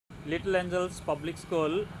Little Angels Public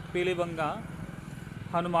School, Pilibanga,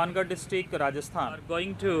 Hanumangarh district, Rajasthan.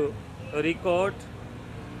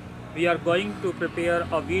 We are going to prepare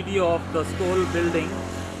a video of the school building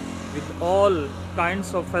with all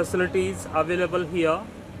kinds of facilities available here.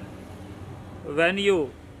 When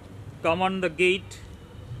you come on the gate,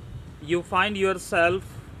 you find yourself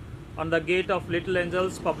on the gate of Little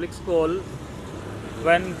Angels Public School.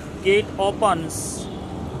 When gate opens,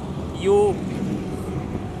 you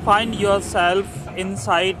find yourself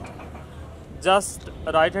inside. Just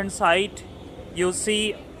right hand side, you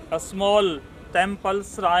see a small temple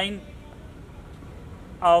shrine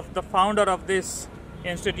of the founder of this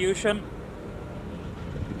institution.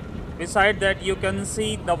 Beside that, you can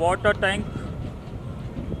see the water tank,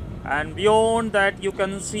 and beyond that you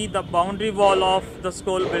can see the boundary wall of the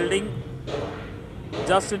school building.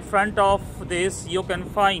 Just in front of this you can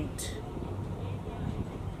find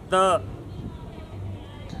the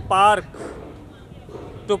park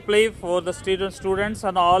to play for the students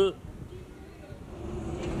and all.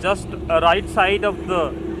 Just right side of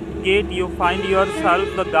the gate you find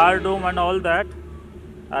yourself the guard room and all that,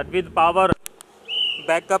 and with power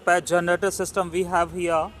backup as generator system we have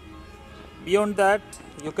here. Beyond that,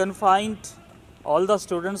 you can find all the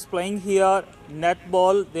students playing here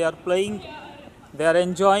netball. They are playing, they are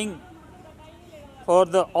enjoying. For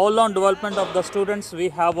the all-round development of the students, we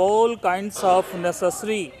have all kinds of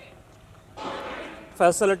necessary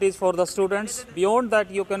facilities for the students. Beyond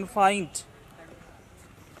that, you can find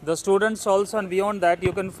the students also, and beyond that,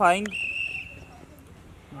 you can find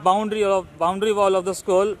boundary wall of the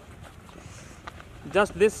school.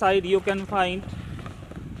 Just this side, you can find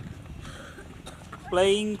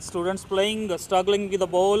students playing, struggling with the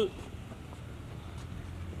ball.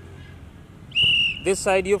 This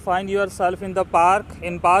side you find yourself in the park.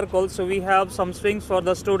 In park also we have some swings for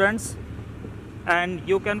the students, and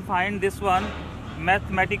you can find this one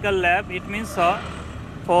mathematical lab. It means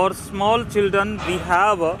for small children we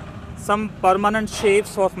have some permanent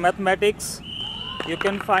shapes of mathematics. You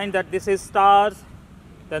can find that this is stars,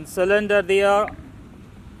 then cylinder there.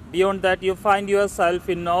 Beyond that you find yourself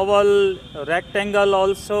in oval, rectangle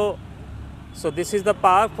also. So this is the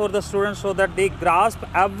park for the students, so that they grasp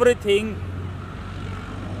everything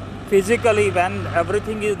physically. When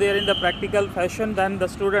everything is there in the practical fashion, then the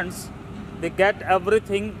students, they get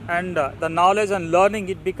everything, and the knowledge and learning,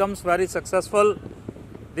 it becomes very successful.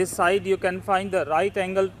 This side you can find the right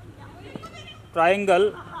angle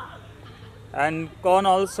triangle and cone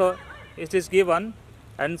also it is given,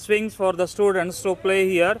 and swings for the students to play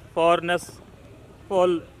here for the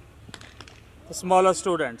smaller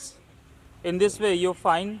students. In this way you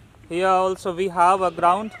find here also we have a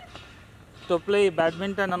ground to play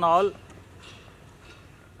badminton and all.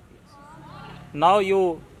 Now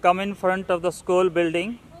you come in front of the school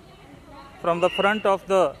building. From the front of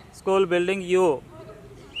the school building you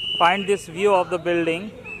find this view of the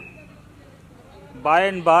building. By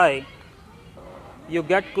and by you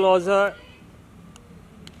get closer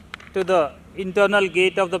to the internal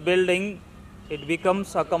gate of the building. It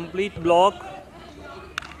becomes a complete block.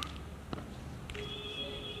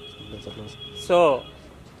 So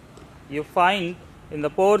you find in the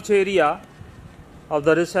porch area of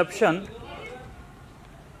the reception,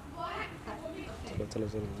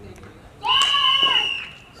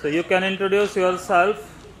 so you can introduce yourself.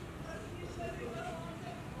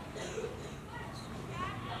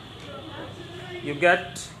 You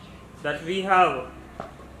get that we have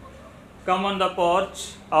come on the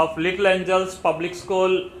porch of Little Angels Public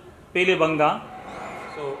School, Pilibanga.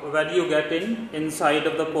 So when you get inside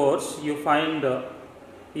of the porch, you find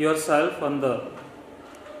yourself on the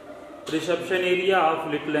reception area of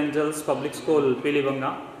Little Angels Public School,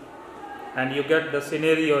 Pilibanga, and you get the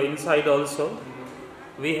scenario inside also.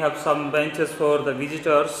 We have some benches for the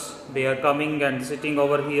visitors. They are coming and sitting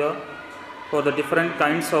over here for the different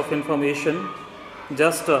kinds of information.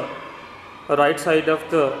 Just right side of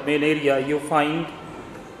the main area you find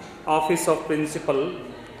office of principal.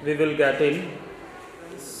 We will get in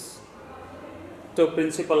to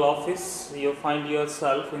principal office. You find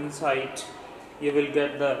yourself inside. You will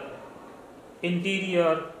get the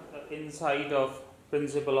interior inside of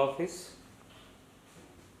principal office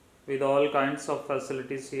with all kinds of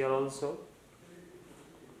facilities here also.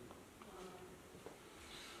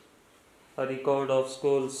 A record of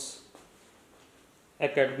schools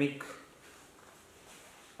academic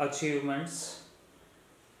achievements,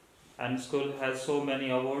 and school has so many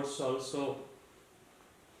awards also.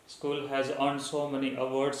 School has earned so many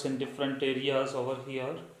awards in different areas over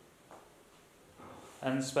here,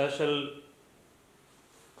 and special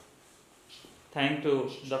thank to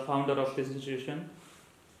the founder of this institution.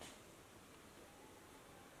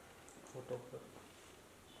 photo.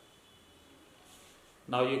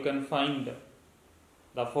 Now you can find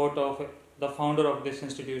the photo of the founder of this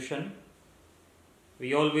institution.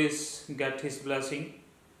 We always get his blessing.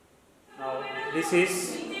 Now this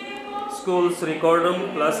is school's record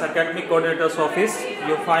room plus academic coordinator's office.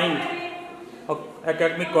 You find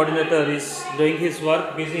academic coordinator is doing his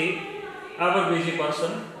work, busy, ever busy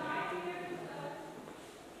person.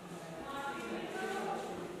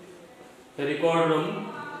 The record room,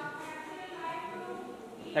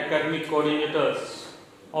 academic coordinator's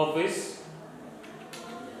office.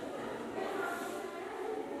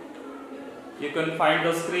 You can find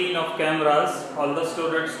the screen of cameras. All the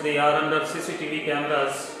students, they are under CCTV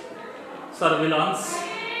cameras surveillance.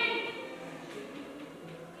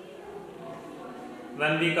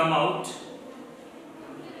 When we come out,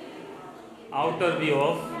 outer view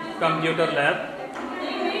of computer lab,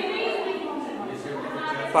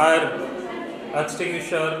 fire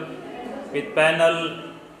extinguisher with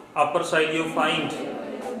panel. Upper side you find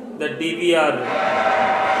the DVR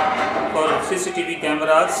for CCTV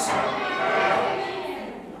cameras.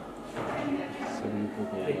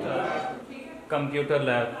 Computer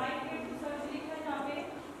lab.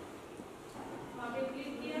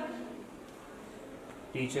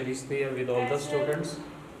 Teacher is there with all the students.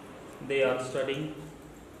 They are studying.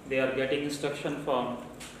 They are getting instruction from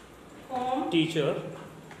teacher.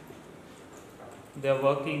 They are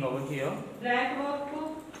working over here. Black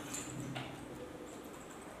workbook.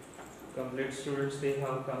 Complete students, they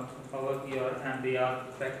have come over here and they are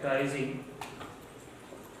practicing,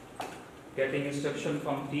 getting instruction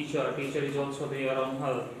from teacher. Teacher is also there on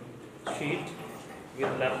her sheet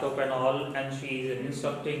with laptop and all, and she is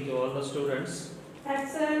instructing to all the students.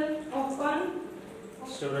 Excel open.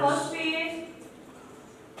 First page.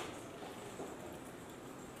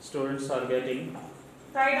 Students are getting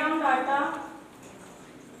Write down data.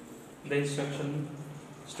 the instruction.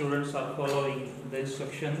 Students are following the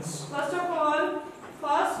instructions. First of all,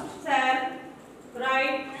 first cell,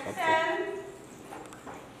 write cell,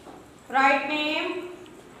 write name.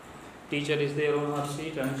 Teacher is there on her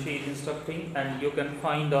sheet and she is instructing, and you can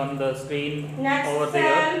find on the screen Next over cell,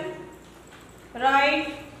 there.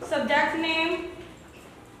 write subject name.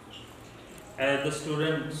 As the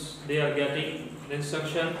students, they are getting the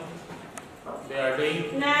instruction, they are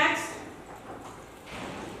doing. Next,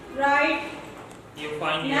 write You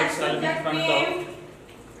find next yourself in subject front name.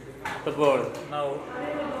 of the board. Now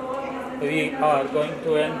we are going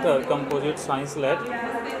to enter composite science lab.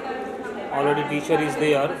 Already teacher is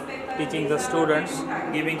there teaching the students,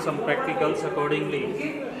 giving some practicals accordingly.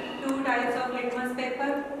 Two types of litmus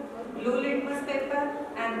paper, blue litmus paper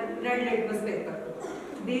and red litmus paper.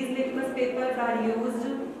 These litmus papers are used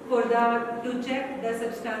to check the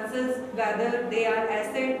substances whether they are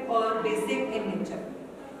acid or basic in nature.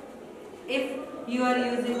 If you are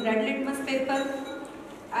using red litmus paper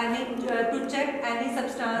to check any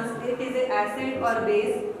substance, it is a acid or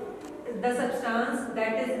base, the substance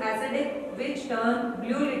that is acidic which turn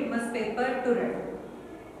blue litmus paper to red.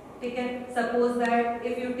 Okay. Suppose that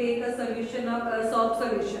if you take a solution of a soap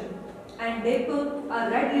solution and dip a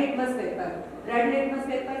red litmus paper, then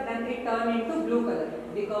it turn into blue color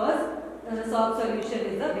because the soap solution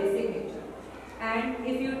is the basic nature. And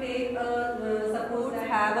if you take suppose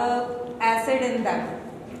have a acid in them,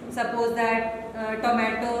 suppose that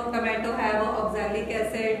tomato have a oxalic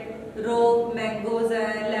acid, mangoes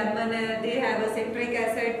and lemon they have a citric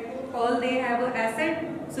acid, all they have a acid,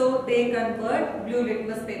 so they convert blue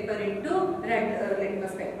litmus paper into red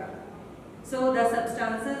litmus paper. So the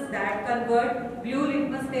substances that convert blue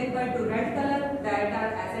litmus paper to red color, that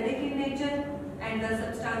are acidic in nature, and the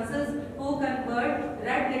substances who convert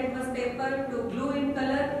red litmus paper to blue in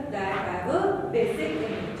color, that have a basic in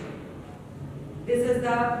nature. This is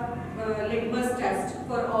the litmus test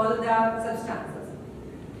for all the substances.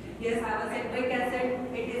 Yes, have a citric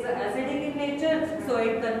acid, it is acidic in nature, so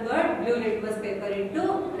it converts blue litmus paper into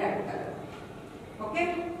red color.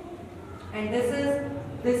 Okay? And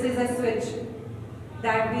this is a switch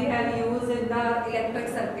that we have used in the electric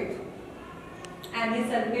circuit. Any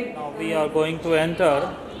circuit. Now we are going to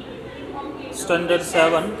enter standard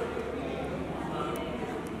 7.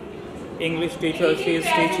 English teacher, she is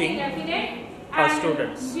teaching her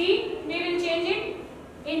students. We will change it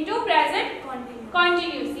into present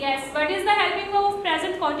continuous. Yes. What is the helping of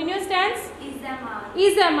present continuous tense?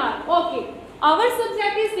 Is MR. Okay. Our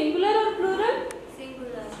subject is singular or plural?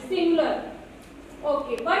 Singular.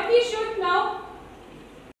 Okay. But we should now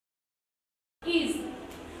is.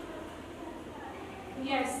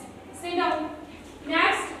 Yes. Sit down.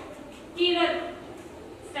 Next. Kiran.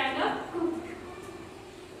 Stand up.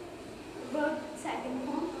 Verb second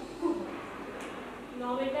form.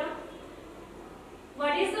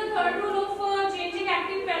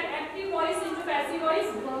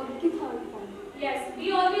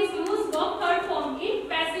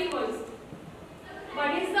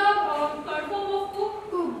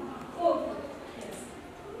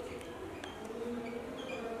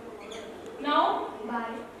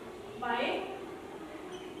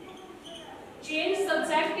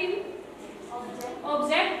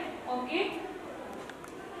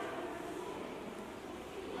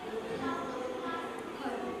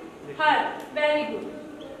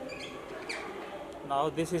 Now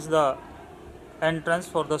this is the entrance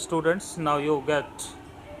for the students. Now you get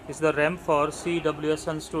is the ramp for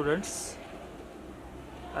CWSN students.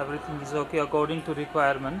 Everything is okay according to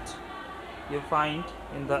requirement. You find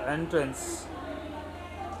in the entrance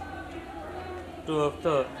two of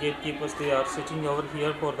the gatekeepers. They are sitting over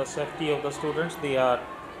here for the safety of the students. They are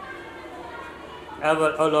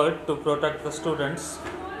ever alert to protect the students.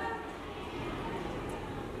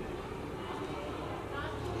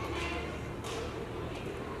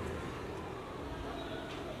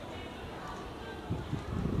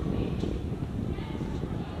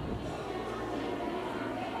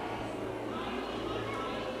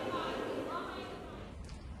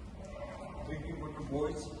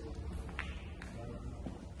 Boys.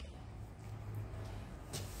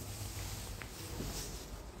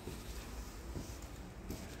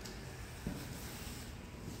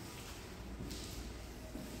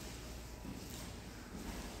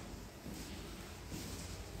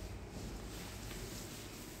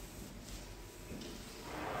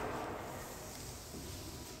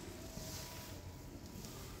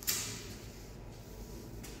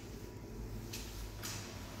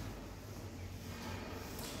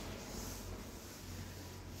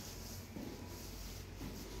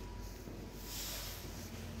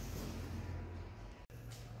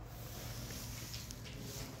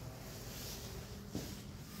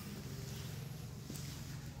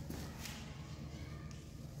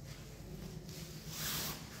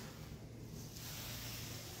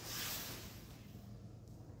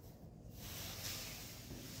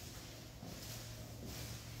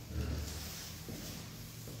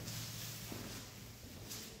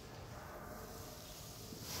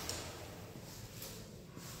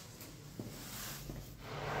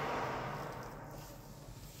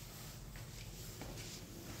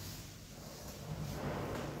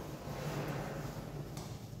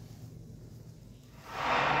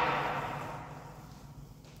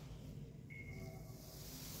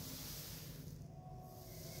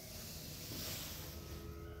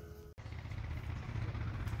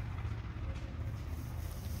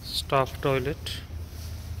 Staff toilet.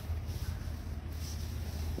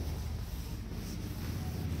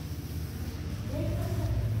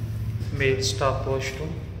 Male staff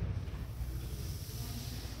washroom.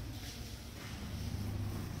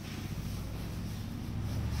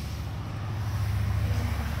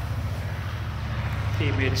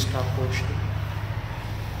 Female staff washroom.